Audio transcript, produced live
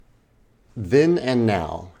Then and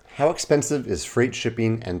now, how expensive is freight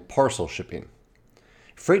shipping and parcel shipping?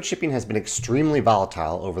 Freight shipping has been extremely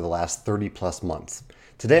volatile over the last 30 plus months.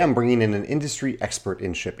 Today I'm bringing in an industry expert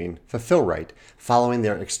in shipping, Fulfillrite, following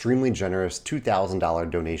their extremely generous $2,000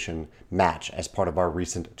 donation match as part of our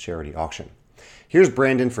recent charity auction. Here's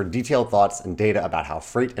Brandon for detailed thoughts and data about how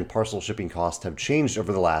freight and parcel shipping costs have changed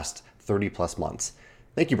over the last 30 plus months.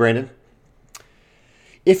 Thank you, Brandon.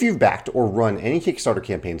 If you've backed or run any Kickstarter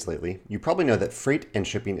campaigns lately, you probably know that freight and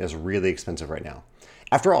shipping is really expensive right now.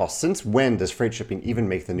 After all, since when does freight shipping even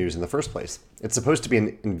make the news in the first place? It's supposed to be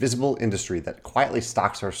an invisible industry that quietly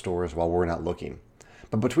stocks our stores while we're not looking.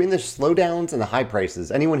 But between the slowdowns and the high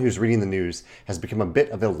prices, anyone who's reading the news has become a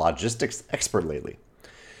bit of a logistics expert lately.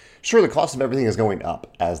 Sure, the cost of everything is going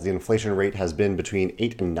up, as the inflation rate has been between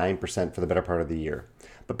 8 and 9% for the better part of the year.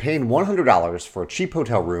 But paying $100 for a cheap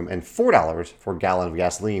hotel room and $4 for a gallon of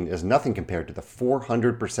gasoline is nothing compared to the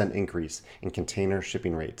 400% increase in container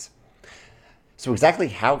shipping rates. So exactly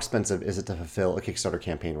how expensive is it to fulfill a Kickstarter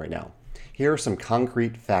campaign right now? Here are some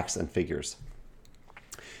concrete facts and figures.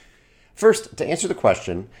 First, to answer the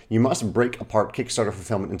question, you must break apart Kickstarter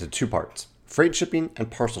fulfillment into two parts: freight shipping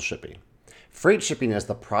and parcel shipping. Freight shipping is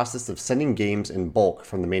the process of sending games in bulk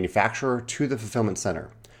from the manufacturer to the fulfillment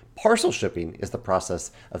center. Parcel shipping is the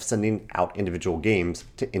process of sending out individual games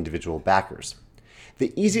to individual backers.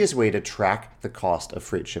 The easiest way to track the cost of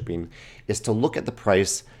freight shipping is to look at the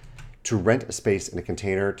price to rent a space in a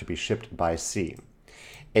container to be shipped by sea.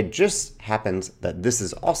 It just happens that this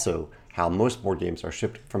is also how most board games are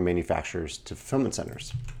shipped from manufacturers to fulfillment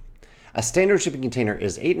centers. A standard shipping container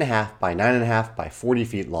is 8.5 by 9.5 by 40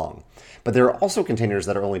 feet long, but there are also containers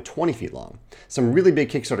that are only 20 feet long. Some really big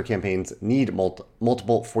Kickstarter campaigns need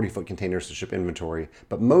multiple 40-foot containers to ship inventory,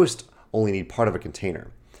 but most only need part of a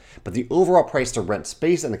container. But the overall price to rent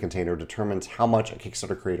space in the container determines how much a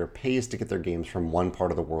Kickstarter creator pays to get their games from one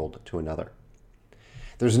part of the world to another.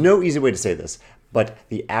 There's no easy way to say this, but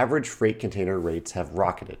the average freight container rates have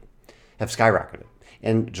skyrocketed.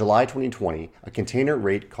 In July 2020, a container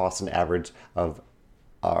rate costs an average of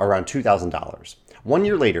around $2,000. 1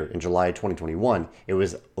 year later, in July 2021, it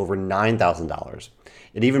was over $9,000.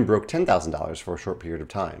 It even broke $10,000 for a short period of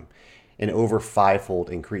time, an over five-fold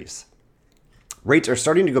increase. Rates are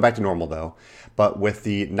starting to go back to normal though, but with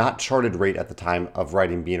the not charted rate at the time of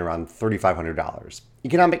writing being around $3,500.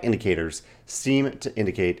 Economic indicators seem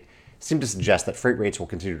to suggest that freight rates will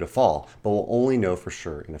continue to fall, but we'll only know for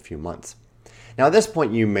sure in a few months. Now, at this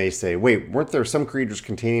point, you may say, wait, weren't there some creators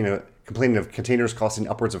complaining of containers costing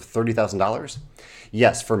upwards of $30,000?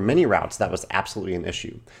 Yes, for many routes, that was absolutely an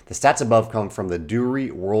issue. The stats above come from the Drewry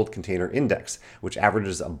World Container Index, which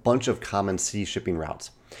averages a bunch of common sea shipping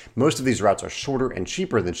routes. Most of these routes are shorter and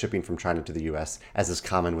cheaper than shipping from China to the US, as is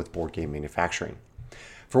common with board game manufacturing.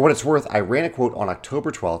 For what it's worth, I ran a quote on October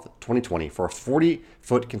 12th, 2020 for a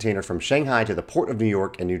 40-foot container from Shanghai to the Port of New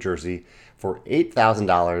York and New Jersey for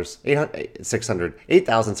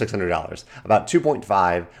 $8,600, about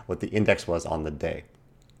 2.5 what the index was on the day.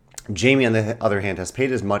 Jamie, on the other hand, has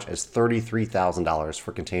paid as much as $33,000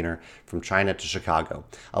 for a container from China to Chicago,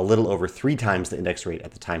 a little over 3 times the index rate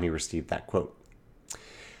at the time he received that quote.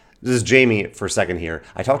 This is Jamie for a second here.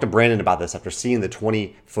 I talked to Brandon about this after seeing the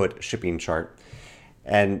 20-foot shipping chart.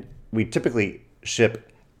 And we typically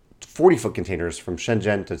ship 40-foot containers from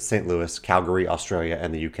Shenzhen to St. Louis, Calgary, Australia,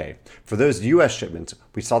 and the UK. For those US shipments,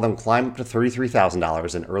 we saw them climb up to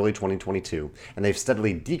 $33,000 in early 2022, and they've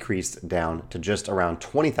steadily decreased down to just around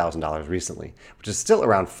 $20,000 recently, which is still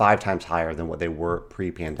around 5 times higher than what they were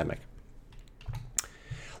pre-pandemic.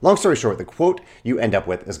 Long story short, the quote you end up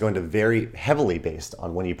with is going to vary heavily based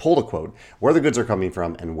on when you pull the quote, where the goods are coming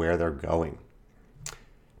from, and where they're going.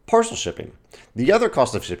 Parcel shipping. The other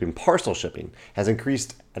cost of shipping, parcel shipping, has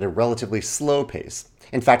increased at a relatively slow pace.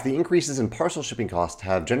 In fact, the increases in parcel shipping costs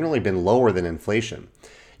have generally been lower than inflation.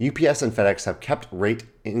 UPS and FedEx have kept rate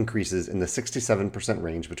increases in the 67%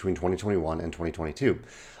 range between 2021 and 2022.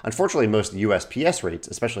 Unfortunately, most USPS rates,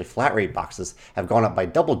 especially flat rate boxes, have gone up by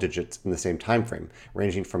double digits in the same time frame,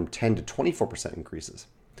 ranging from 10 to 24% increases.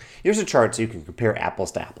 Here's a chart so you can compare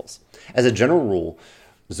apples to apples. As a general rule,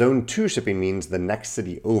 Zone 2 shipping means the next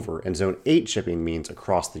city over, and Zone 8 shipping means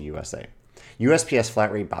across the USA. USPS flat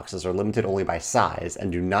rate boxes are limited only by size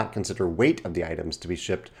and do not consider weight of the items to be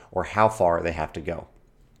shipped or how far they have to go.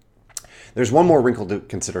 There's one more wrinkle to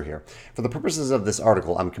consider here. For the purposes of this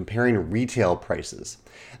article, I'm comparing retail prices.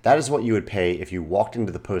 That is what you would pay if you walked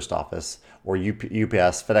into the post office or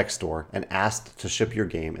UPS FedEx store and asked to ship your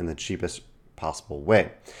game in the cheapest possible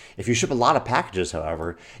way. If you ship a lot of packages,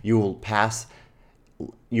 however, you will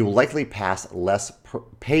likely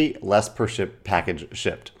pay less per package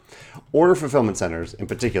shipped. Order fulfillment centers, in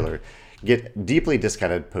particular, get deeply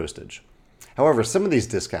discounted postage. However, some of these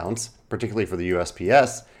discounts, particularly for the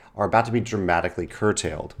USPS, are about to be dramatically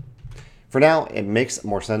curtailed. For now, it makes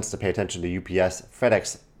more sense to pay attention to UPS,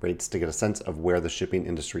 FedEx rates to get a sense of where the shipping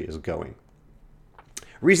industry is going.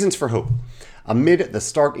 Reasons for hope. Amid the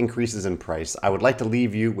stark increases in price, I would like to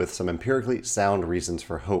leave you with some empirically sound reasons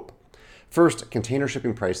for hope. First, container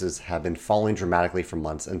shipping prices have been falling dramatically for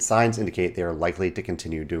months, and signs indicate they are likely to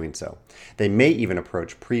continue doing so. They may even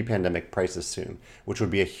approach pre-pandemic prices soon, which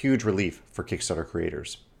would be a huge relief for Kickstarter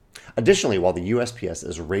creators. Additionally, while the USPS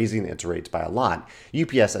is raising its rates by a lot,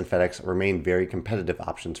 UPS and FedEx remain very competitive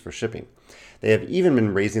options for shipping. They have even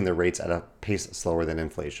been raising their rates at a pace slower than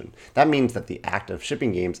inflation. That means that the act of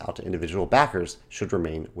shipping games out to individual backers should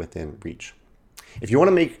remain within reach. If you want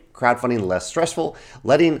to make crowdfunding less stressful,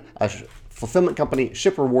 letting a fulfillment company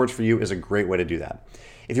ship rewards for you is a great way to do that.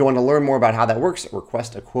 If you want to learn more about how that works,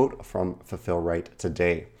 request a quote from Fulfillrite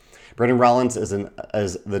today. Brendan Rollins is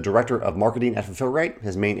the Director of Marketing at Fulfillrite.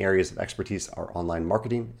 His main areas of expertise are online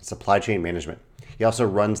marketing and supply chain management. He also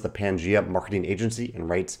runs the Pangea Marketing Agency and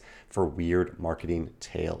writes for Weird Marketing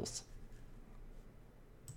Tales.